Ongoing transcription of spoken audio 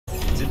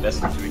Is it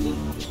best of 3?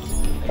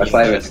 Best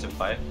 5. Best of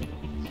 5?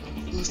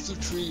 Best of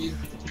 3.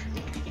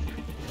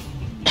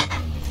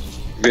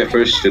 Yeah,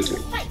 first to 3.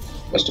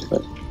 Best of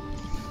 5.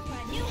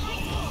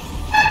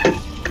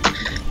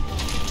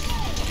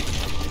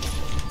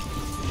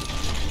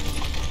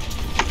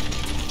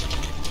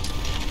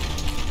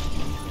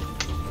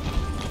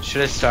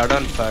 Should I start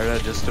on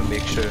Pharah just to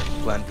make sure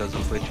Plant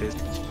doesn't play Chase?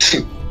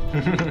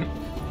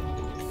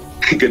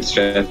 Good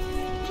strat.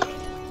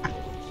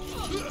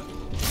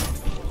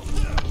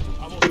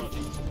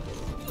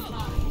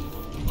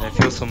 I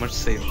feel so much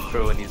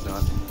safer when he's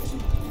not.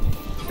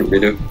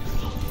 Widow.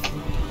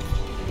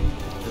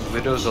 The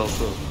Widow's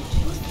also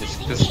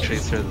just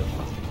Tracer though.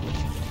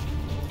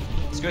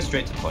 Let's go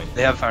straight to point.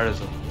 They have Pharah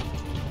though.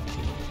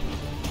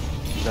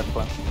 Is that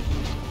Plant?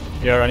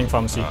 Yeah, running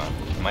pharmacy.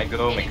 Might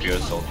go Macrio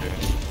Soldier.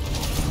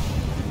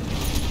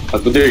 I'll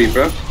put the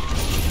Reaper.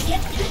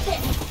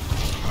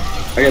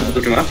 I got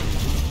put him up.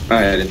 Oh,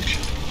 yeah, I didn't.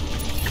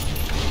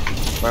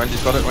 Ryan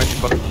just got it, Ryan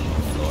just got it.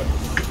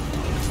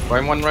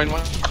 Ryan 1, Ryan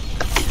 1.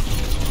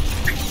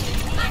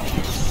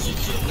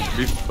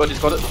 Reaper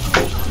just got it.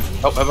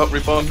 Help,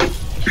 Reaper on me.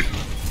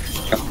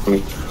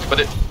 Got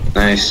it.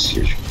 Nice,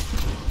 huge.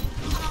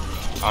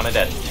 On a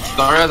dead.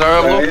 Zarya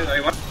low.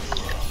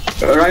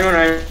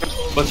 Ryan.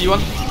 What's he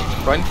one?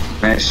 Ryan?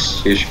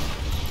 Nice, huge.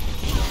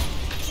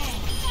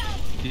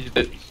 He's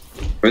dead.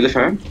 Where's the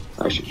farm?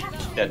 Oh shit.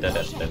 Dead.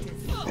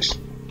 Nice.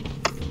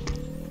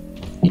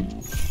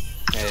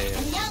 Hey,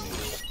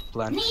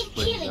 Plant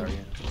playing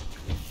Zarya.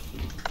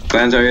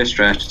 Plans are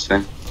stretched, it's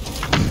fine.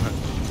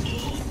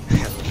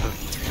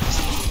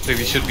 So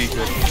we should be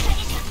good.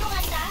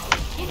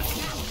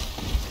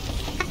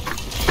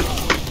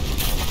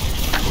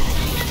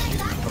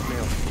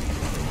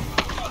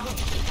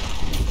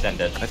 Then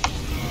dead.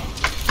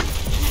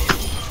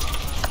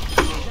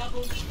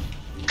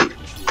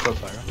 Go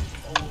Pharah.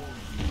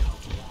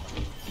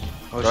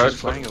 Oh, Right, she's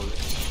flying over.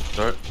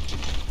 Sorry.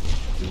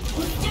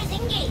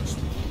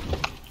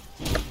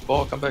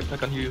 Oh, come back, I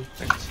can hear you.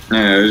 Thanks. No,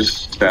 I was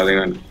just styling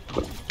on.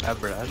 Ah,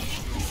 Brad.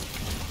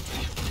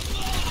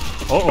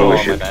 Oh, Oh,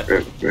 shit. my bad.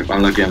 Rip.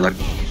 Unlucky. Alright,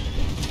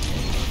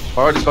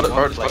 just got it,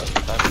 alright, just got it.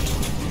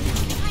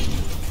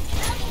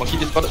 Monkey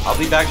just got it. I'll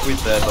be back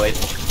with the blade.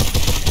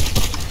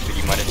 But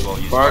you might as well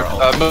use Alright,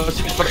 our ult.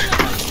 Mercy just got it.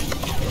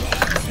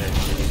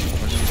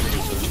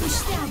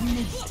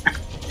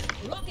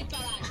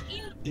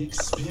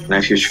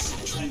 Nice, huge.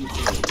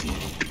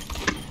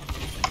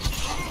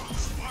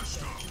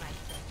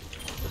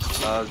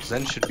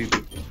 Zen should be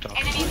top.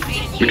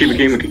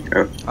 Mickey.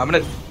 Oh. I'm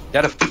gonna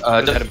get a.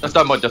 Just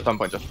down point, just down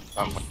point.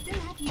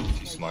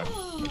 Too smart.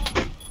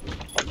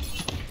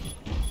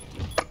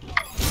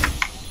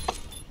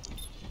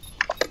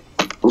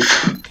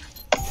 Oof.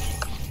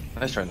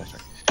 Nice try. Alright.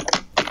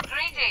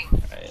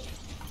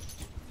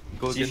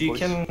 Go See if again, you boys.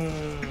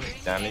 can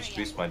damage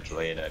boost my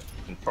blade, I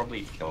can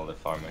probably kill the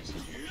farmers.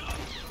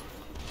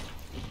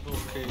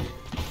 Okay.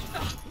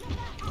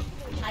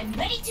 I'm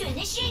ready to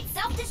initiate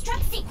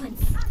self-destruct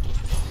sequence.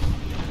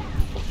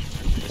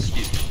 Just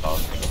use the power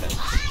to make sense.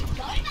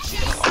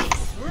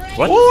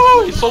 what?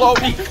 Oh, he's so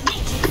out me.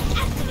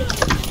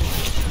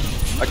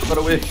 I got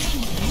away.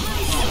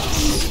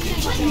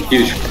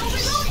 Huge.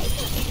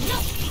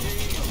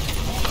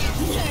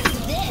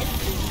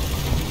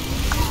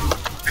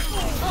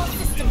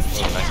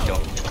 Oh, nice kill.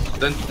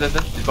 Zen,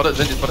 just got it,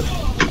 Zen just got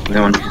it.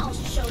 No one.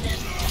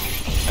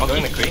 I'm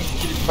going McCree.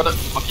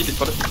 Monkey just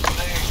got it.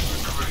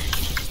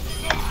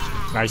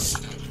 Nice.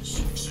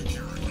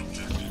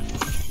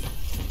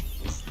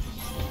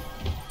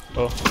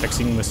 Oh,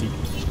 texting Mercy.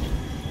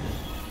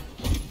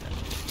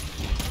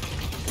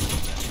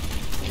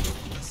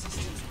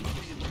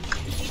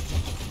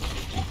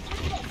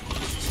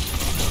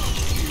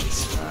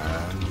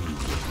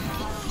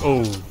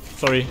 Oh,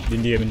 sorry,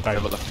 didn't DM in time.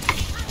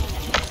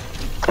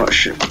 Oh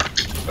shit.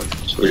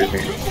 So weird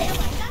thing.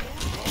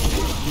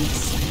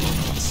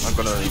 I'm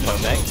gonna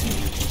Come back.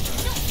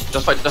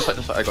 just fight,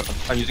 I got him.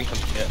 I'm using him.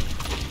 Yeah.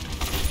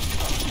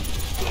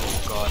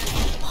 Oh god.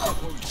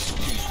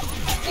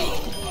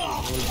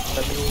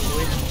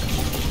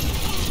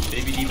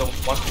 Baby Diva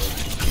 1.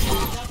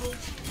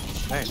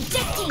 Nice.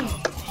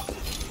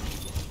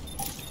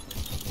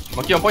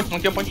 Monkey on point.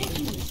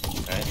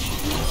 Alright.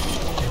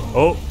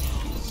 Oh,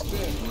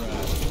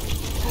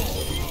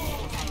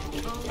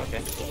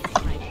 Okay.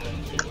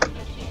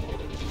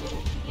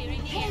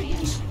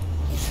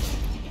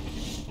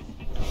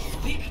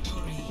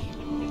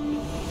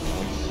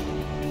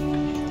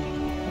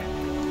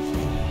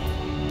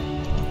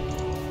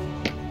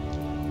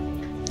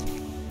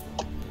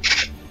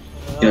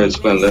 Yeah, it's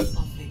fun though.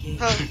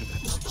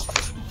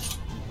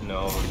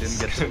 No, Didn't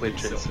get to play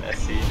so Tracer.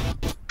 messy.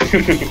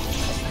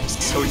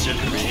 So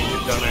jittery, you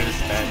don't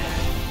understand.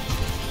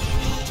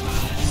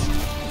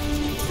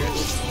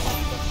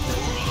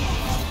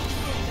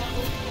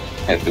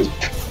 Had to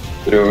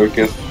put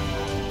overkill.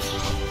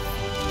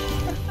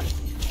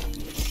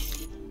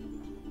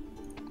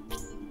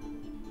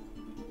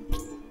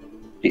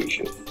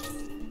 Shit.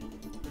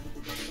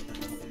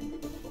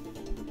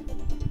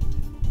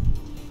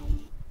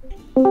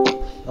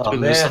 Oh we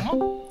lose man,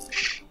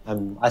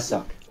 someone? I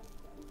suck.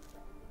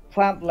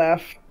 Plant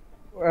left.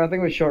 I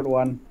think we're short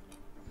one.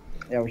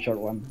 Yeah, we're short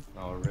one.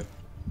 Oh, rip.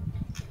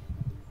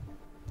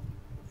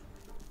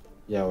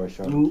 Yeah, we're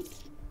short. Ooh.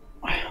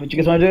 What you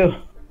guys want to do?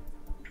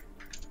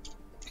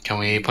 Can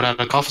we put out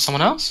a call for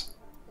someone else?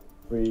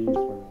 3,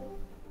 4.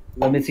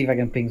 Let me see if I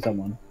can ping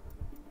someone.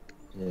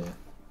 Yeah.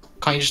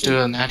 Can't you just do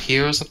an ad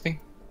here or something?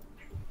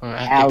 Or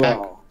ad back?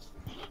 Hello.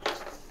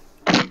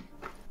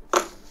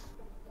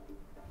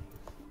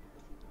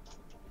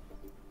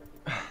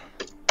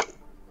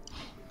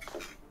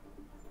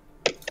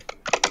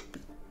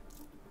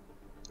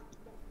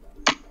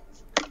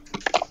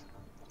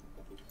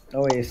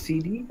 Oh wait, is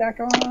CD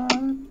back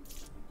on?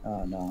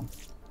 Oh no.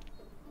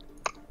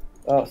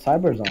 Oh,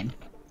 Cyber's on.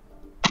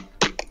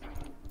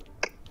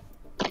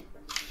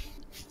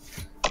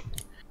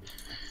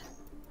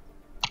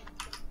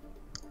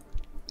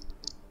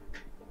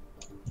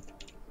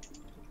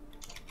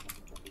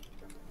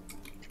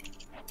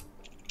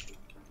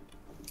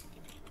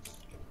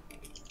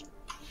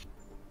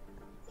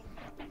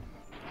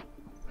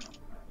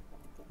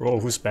 Bro,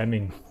 who's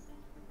spamming?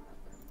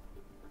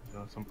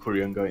 Some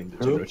Korean guy in the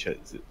general chat,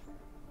 is it?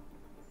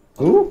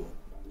 Who?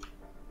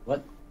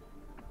 What?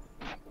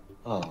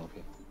 Oh,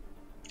 okay.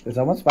 Is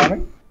someone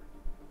spamming?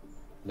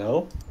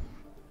 No?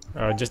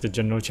 Just the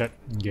general chat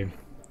game.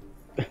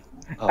 Oh.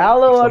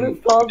 Hello, I Some-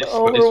 just called This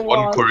one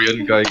Overwatch.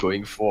 Korean guy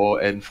going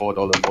for and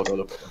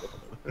 $4.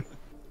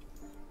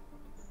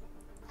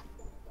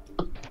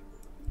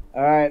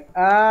 All right.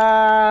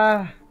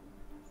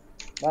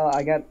 Well,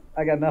 I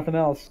got nothing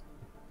else.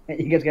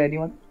 You guys got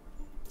anyone?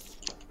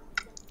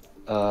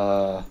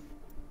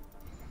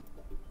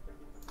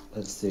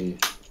 Let's see.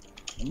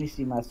 Let me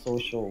see my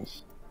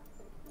socials.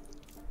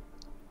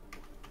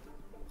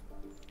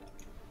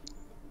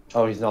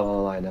 Oh, he's not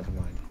online. Never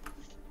mind.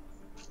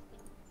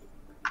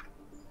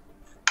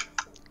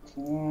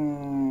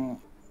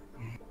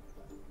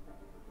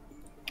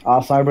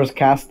 Cyber's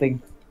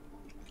casting.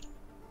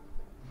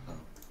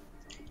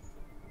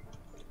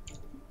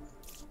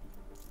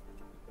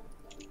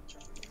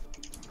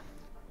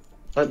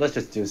 Let's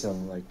just do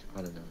some like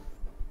I don't know.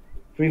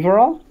 Free for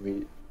all?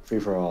 Free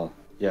for all.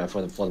 Yeah,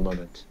 for the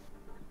moment.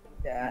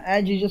 Yeah,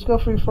 Angie, just go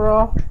free for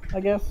all, I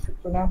guess,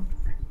 for now.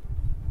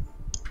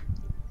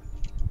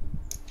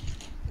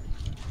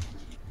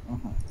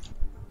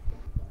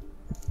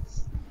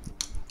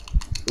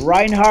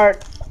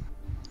 Reinhardt.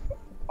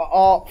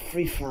 All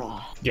free for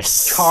all.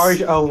 Yes.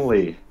 Charge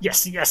only.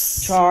 Yes,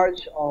 yes.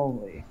 Charge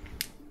only.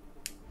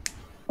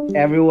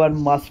 Everyone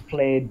must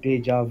play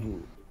Deja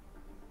Vu.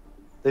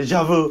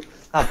 Deja vu.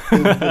 I've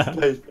been in this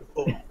place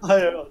before.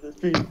 Higher on the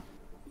street.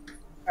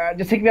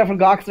 Just take me out from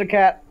Goxter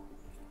Cat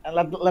and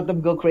let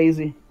them go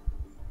crazy.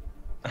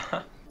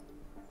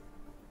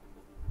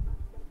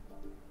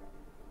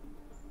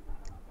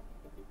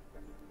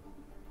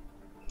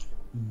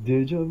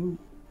 Deja vu.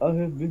 I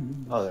have been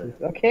in this Oh, place.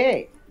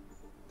 Okay.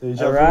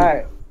 Deja All vu.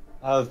 right.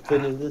 I've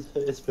been in this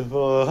place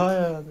before.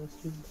 Higher on the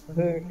street.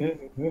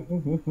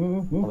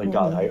 Oh my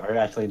god, are you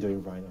actually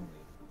doing Brian only?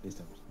 Please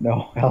don't.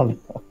 No, hell no.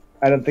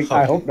 I don't think.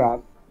 I hope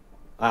not.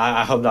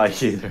 I hope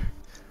not either.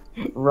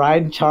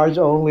 Ride charge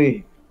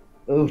only.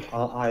 Oof.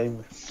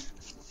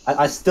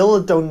 I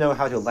still don't know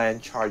how to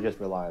land charges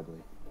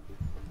reliably.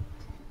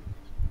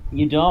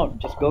 You don't.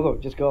 Just go.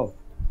 Just go.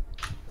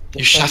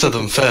 You shatter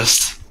them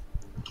first.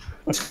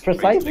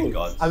 Precisely.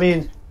 I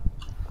mean,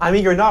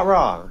 you're not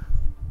wrong.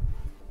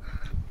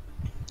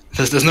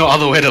 There's no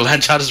other way to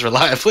land charges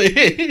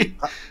reliably.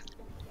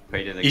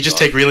 You just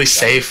take really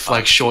safe,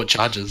 like short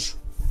charges.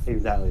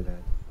 Exactly, man.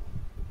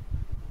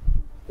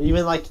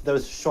 Even like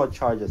those short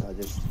charges are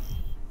just.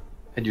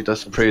 And you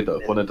just pray the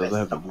opponent doesn't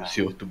have the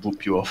Lucio to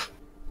boop you off.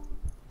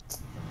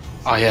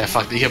 Oh yeah,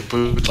 fuck, they get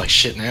booed like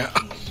shit now.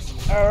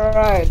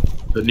 Alright.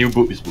 The new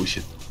boop is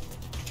bullshit.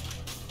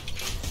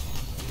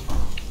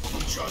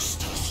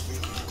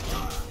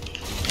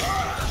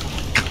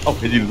 How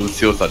many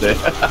Lucios are there?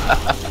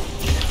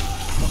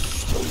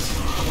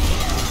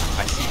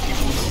 I see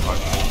people who are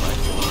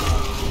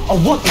Oh,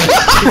 what?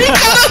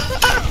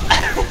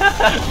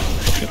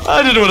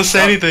 I didn't want to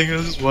say anything, I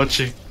was just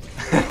watching.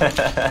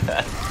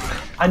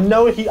 I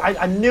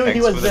knew he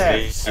was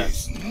there.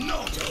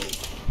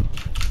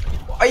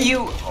 Are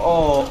you?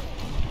 Oh.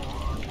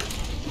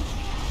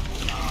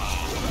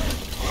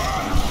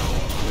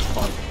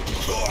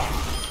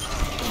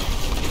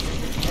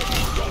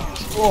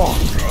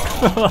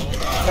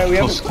 Hey, we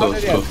haven't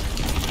Close, started yet.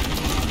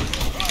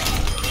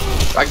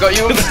 I got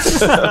you!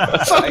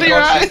 Somebody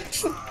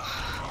right!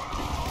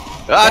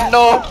 Ah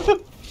no!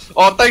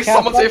 Oh thanks,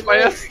 someone saved my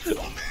ass!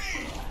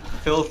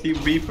 Filthy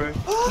Reaper.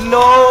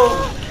 No!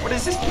 What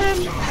is this man?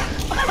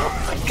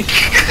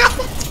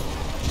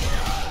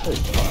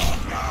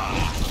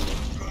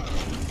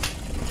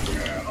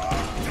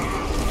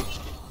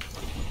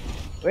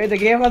 Wait, the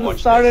game hasn't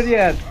started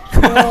yet.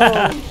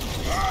 No.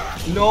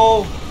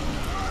 No!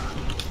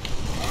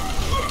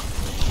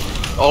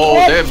 Oh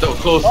What? damn, that was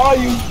close! Oh,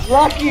 you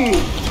lucky.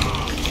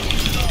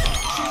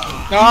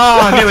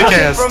 Oh, nearly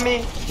cast. From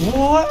me.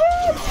 What?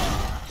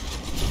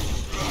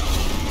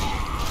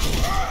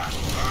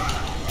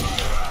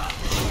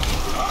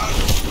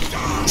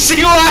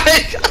 See why?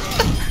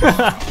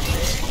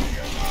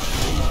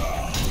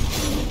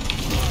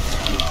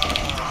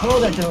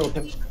 Hold that to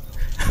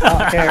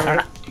Okay,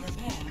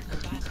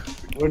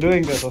 we're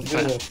doing this. Let's do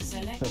this.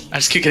 I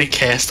just keep getting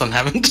cast on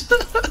Hammond.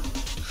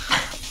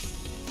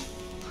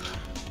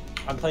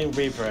 I'm playing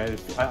Reaper.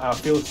 I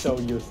feel so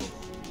useless.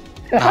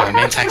 No,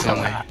 main tags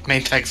only.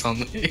 Main tags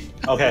only.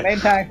 Okay. Main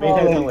tank Main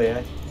tanks only. only.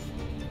 Eh?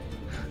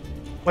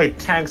 Wait,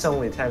 tanks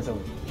only. Tanks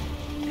only.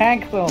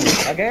 Tank only.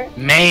 Okay.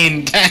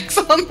 Main tags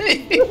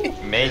only.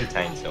 Main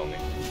tanks only.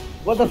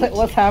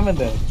 What's happening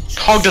then?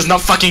 Hog does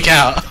not fucking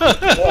count.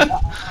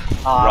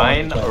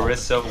 Ryan,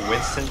 Orisa,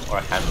 Winston,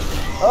 or Hammond.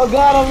 Oh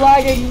god, I'm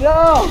lagging.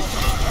 No.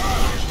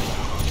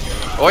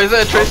 Oh, is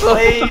that a Tracer?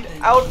 Outplayed!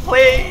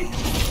 Outplayed!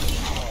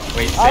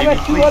 Wait, I'm save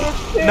at me, 200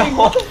 please.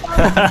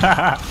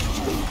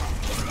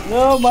 No.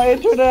 No, my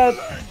internet.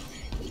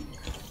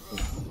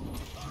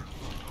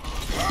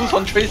 Who's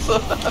on Tracer?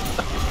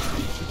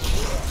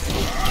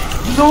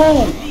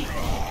 No!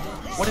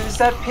 What is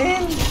that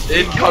pin?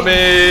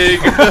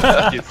 Incoming!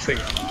 You think.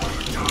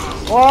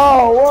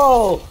 Whoa,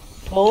 whoa.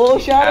 Polo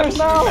shatters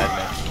Absolute now.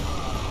 madman.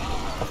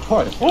 Of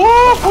course.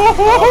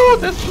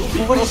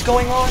 What is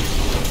going on?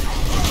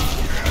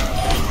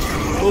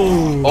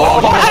 Ooh. Oh,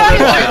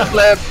 big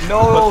slam! No,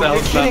 What the hell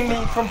you're is kidding that?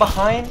 me from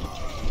behind?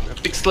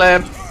 Big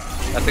slam! I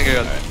think I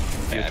got it.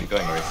 Yeah, I'm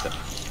going Orisa.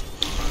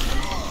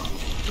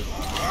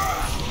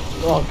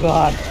 Oh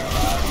god.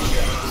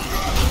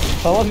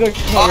 Someone's going.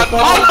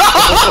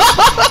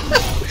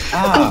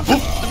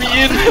 Me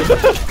in!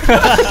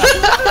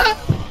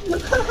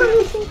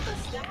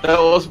 That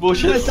was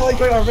bullshit. Someone's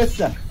going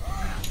Orisa.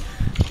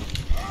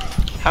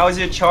 How is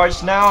it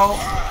charged now?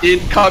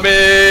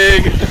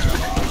 Incoming!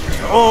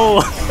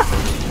 Oh.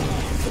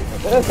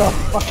 This is a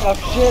fucked up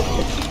shit.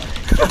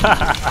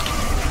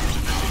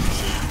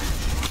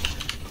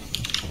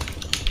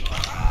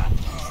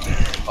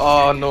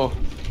 Oh no.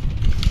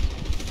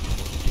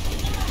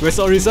 Where's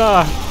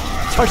Orisa?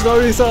 Charge the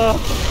Orisa.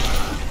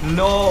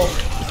 No!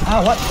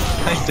 Ah, what?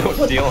 I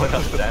don't deal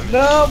enough damage.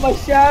 No, my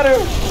shatter. I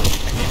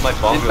need my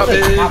bongo.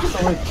 Incoming!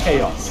 Absolute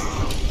chaos.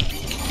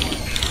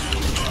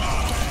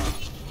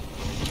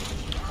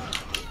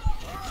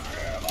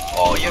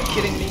 Oh, you're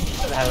kidding me.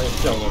 That is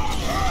so low.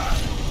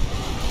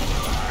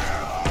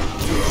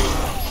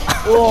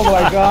 Oh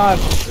my god.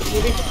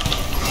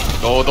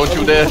 No, don't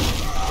you dare!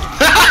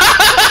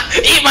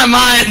 Eat my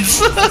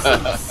mines!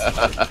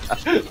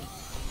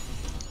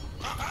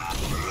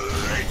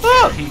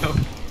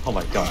 Oh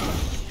my god.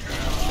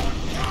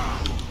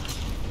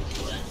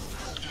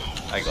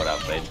 I got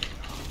outplayed.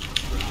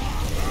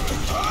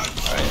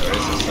 Alright,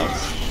 Orisa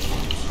sucks.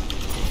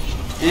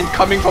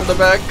 Incoming from the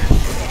back!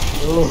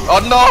 Oh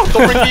no!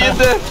 Don't bring me in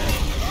there!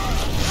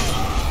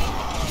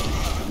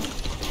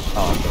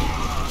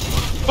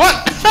 What?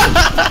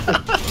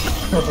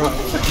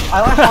 I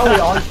like how we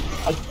all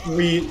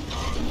agree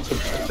to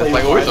There's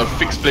like always a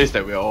fixed place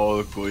that we're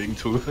all going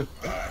to.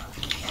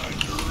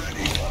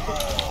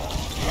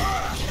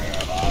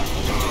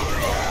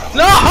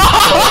 No!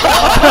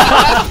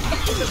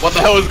 What the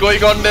hell is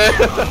going on there?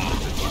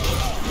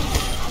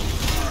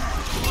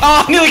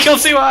 Oh, nearly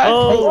killed CY!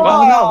 Oh.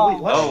 Oh no!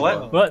 Wait, what? Oh,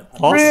 what? What?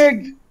 Pause?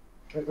 Rigged.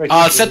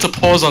 It's set to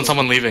pause on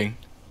someone leaving.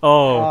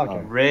 Oh.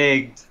 Okay.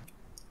 Rigged.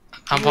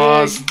 I'm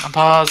pause. I'm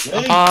pause.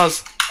 I'm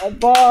pause.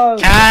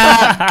 Buzz.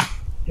 Cat!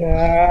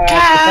 Yeah.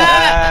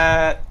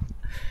 Cat!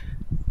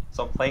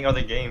 Stop playing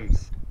other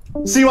games.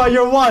 CY,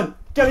 you're one!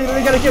 Get it, get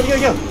it, get it, get it,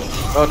 get it!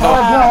 Oh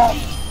no.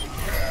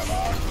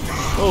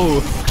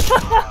 Oh.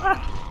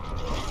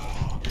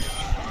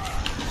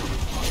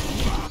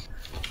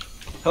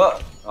 Huh.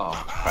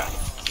 Oh, crap.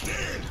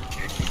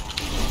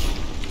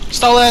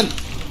 Stolen!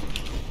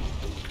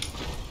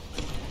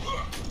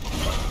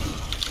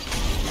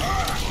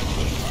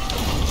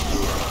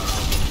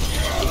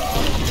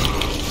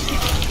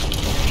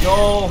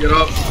 No! Get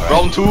up.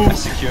 Round 2.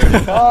 Secured.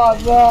 Oh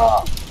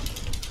no.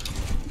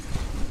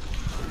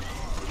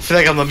 I feel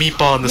like I'm the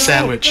meatball in the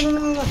sandwich.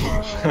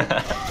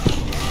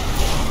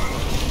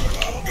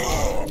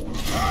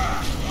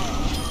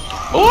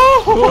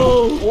 Oh!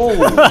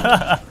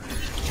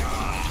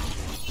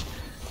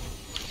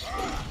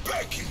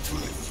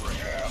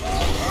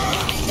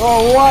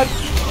 Oh what?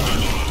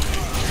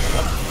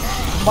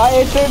 My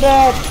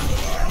internet.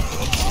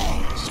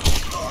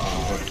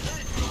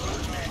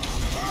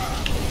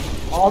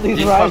 All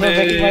these rides are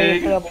making my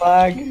internet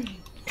lag.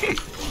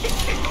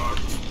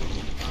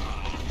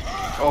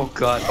 Oh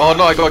god. Oh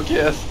no, I got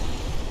gas.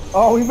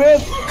 Oh, we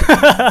missed.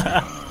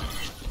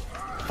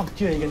 Fuck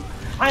you again.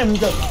 I am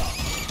the...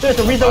 There's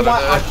a reason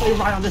why I play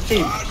right on this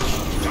team.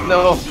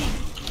 No.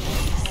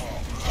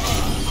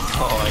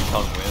 Oh, I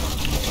can't win.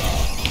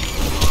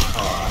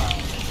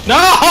 No!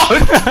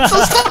 So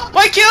stop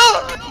my kill!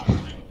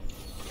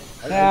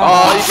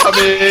 Oh, he's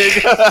coming!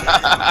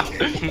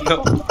 No.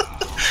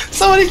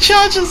 So many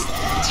charges!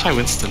 Let's try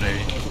Winston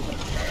maybe.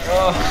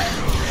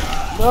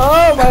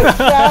 Oh, my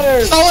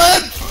shatter!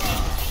 Solid!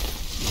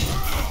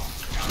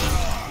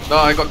 No,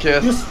 I got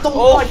killed. You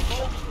stole my.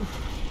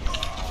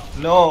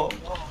 No.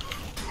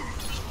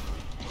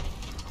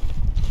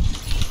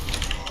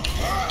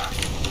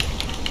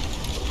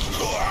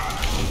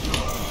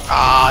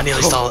 Ah, I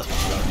nearly stole it.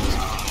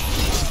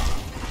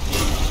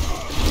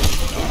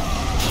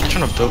 I'm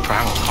trying to build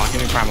primal. Come on,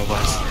 give me primal,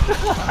 boys.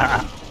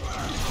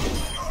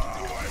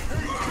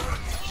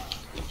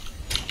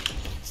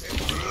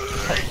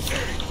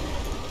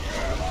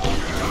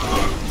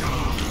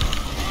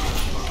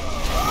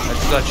 I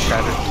just got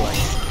shattered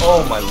twice.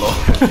 Oh my lord.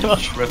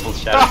 Triple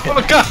shatter. Oh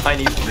my god!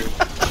 Tiny fruit.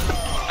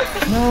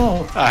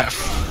 No. Alright.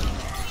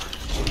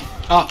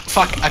 Oh,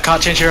 fuck. I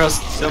can't change heroes.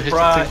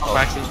 Surprise.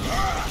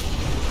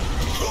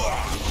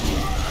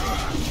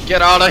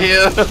 Get out of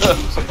here!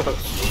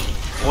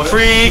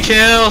 Free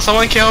kill!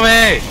 Someone kill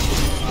me!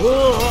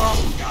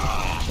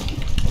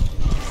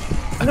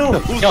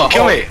 No. Yo,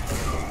 kill me!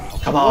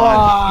 Come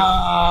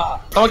on.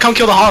 Someone come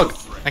kill the hog!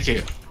 Thank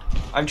you.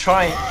 I'm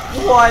trying.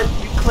 What?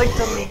 You clicked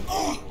on me.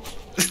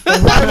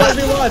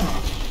 Everyone.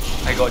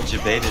 I got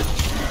jebaited.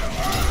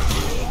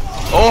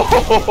 Oh!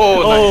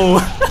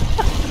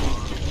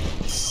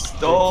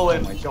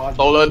 Stolen. Oh my god.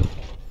 Stolen.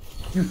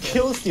 You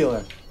kill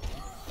stealer.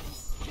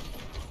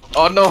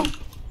 Oh no!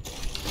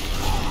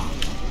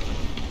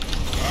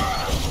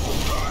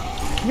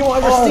 You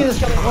won't ever see this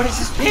guy. What is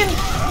this pin?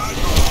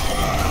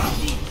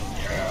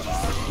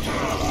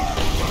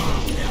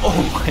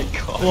 Oh my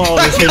god. Wow,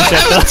 the same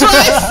chapter.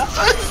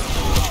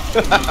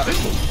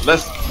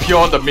 That's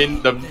pure the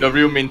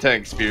real main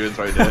tank experience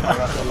right there.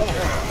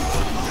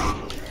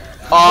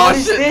 Oh What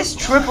is shit! this?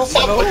 Triple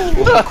stun.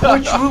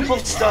 Quadruple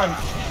stun.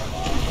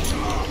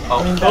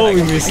 Oh,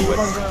 we missed.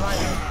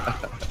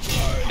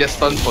 Get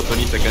stunned for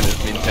 20 seconds as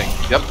main tank.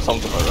 Yep,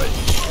 sounds about right.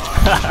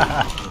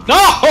 No!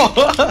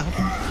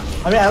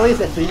 I mean, at least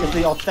it's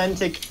the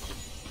authentic.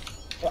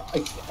 At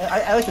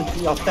least it's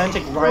the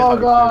authentic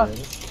Reinhardt God.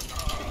 experience.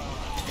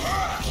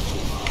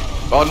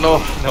 Oh no!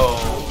 No.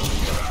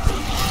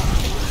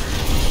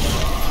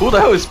 Who the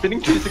hell is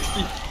spinning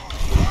 360?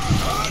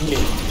 Me.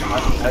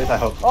 At least I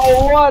hope.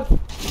 Oh, what?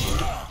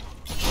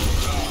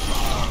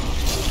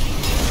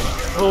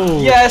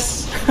 Oh.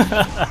 Yes.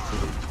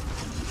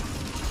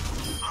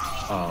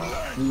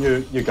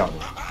 You got me.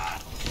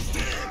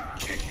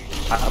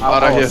 I'm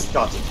Out of here.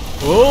 Got it.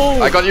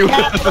 Oh. I got you!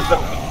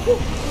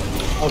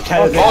 Okay.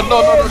 Oh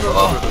no!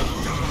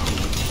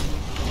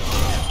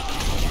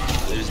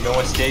 There's no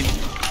escape.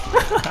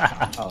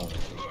 Oh,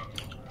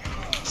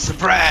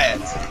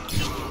 Surprise.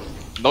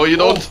 No, you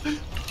don't!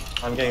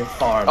 I'm getting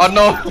farmed. Oh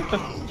no!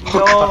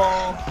 No.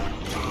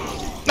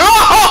 No!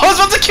 I was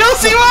about to kill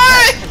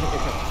CY!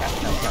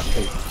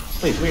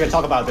 Please, we gotta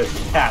talk about this.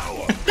 Cat.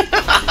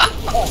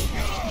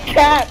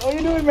 Cat, what are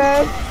you doing,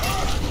 man?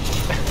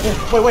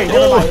 Wait,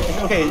 never mind.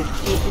 Okay,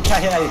 you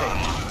can't hit anything.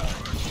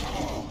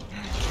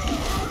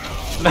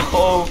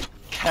 No.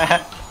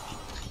 Cat.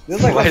 This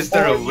is like Why a is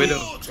there a 4v.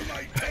 widow?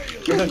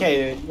 It's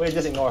okay, we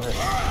just ignore her.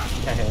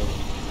 Can't hit anything.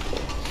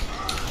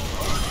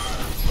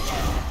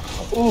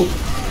 Ooh.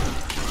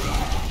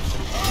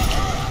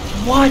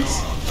 What?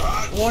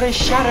 What a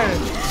shatter.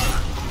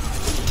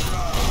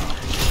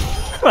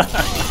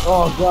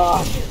 Oh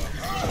god.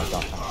 Oh my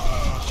god.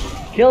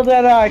 Kill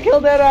that eye, kill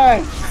that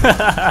eye!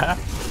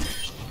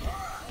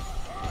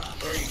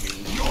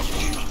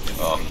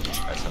 Oh,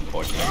 that's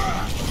unfortunate.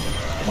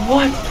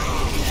 What?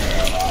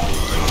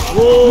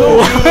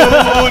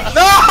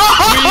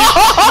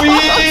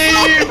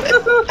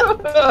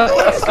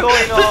 What's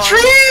going on?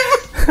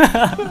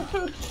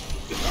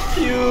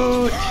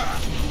 Cute.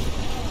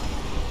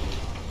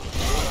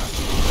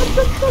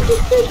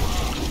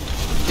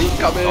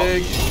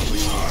 Incoming!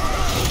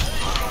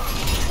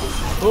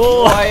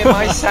 Why am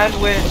I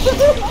sandwiched?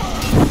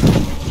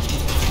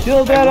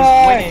 Kill I that was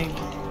eye! winning.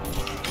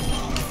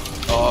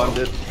 Oh, I'm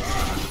dead.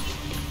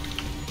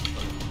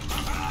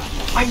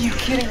 Are you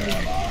kidding me?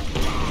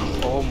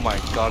 Oh my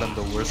god, I'm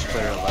the worst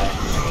player alive.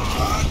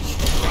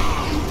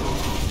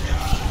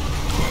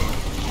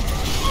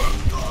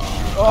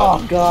 Oh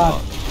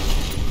god.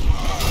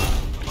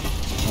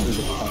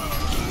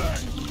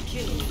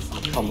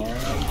 Come on,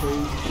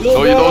 please.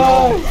 No, you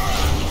don't.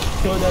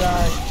 Kill that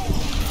eye.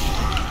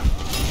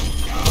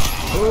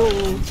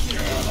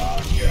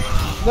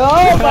 No,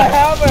 my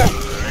hammer!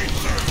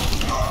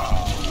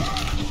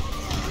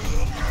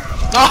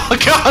 Oh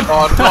god!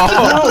 Oh no!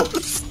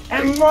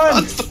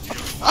 M1!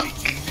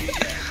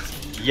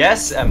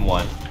 Yes,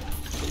 M1.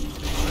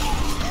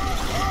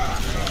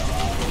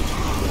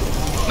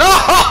 No!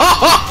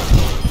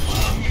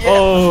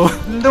 Oh.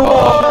 No!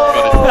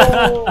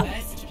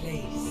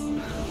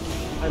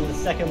 I'm the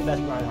second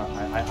best Reinhardt.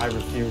 I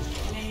refuse.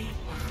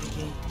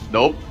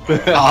 Nope.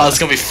 Oh, it's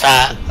gonna be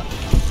fat.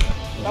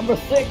 Number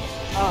 6!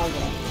 Oh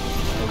god.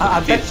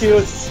 I bet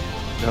you.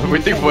 I'm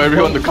waiting for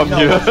everyone to come No.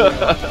 here.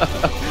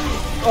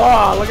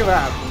 Oh, look at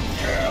that!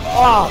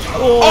 Oh!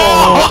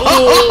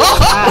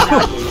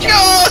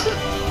 God!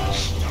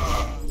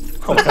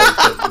 Oh my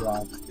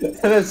god.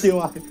 Let's see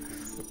why.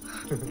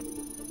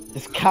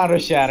 Just counter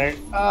shatter.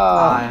 Oh.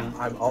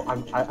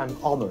 I'm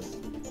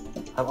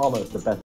almost the best.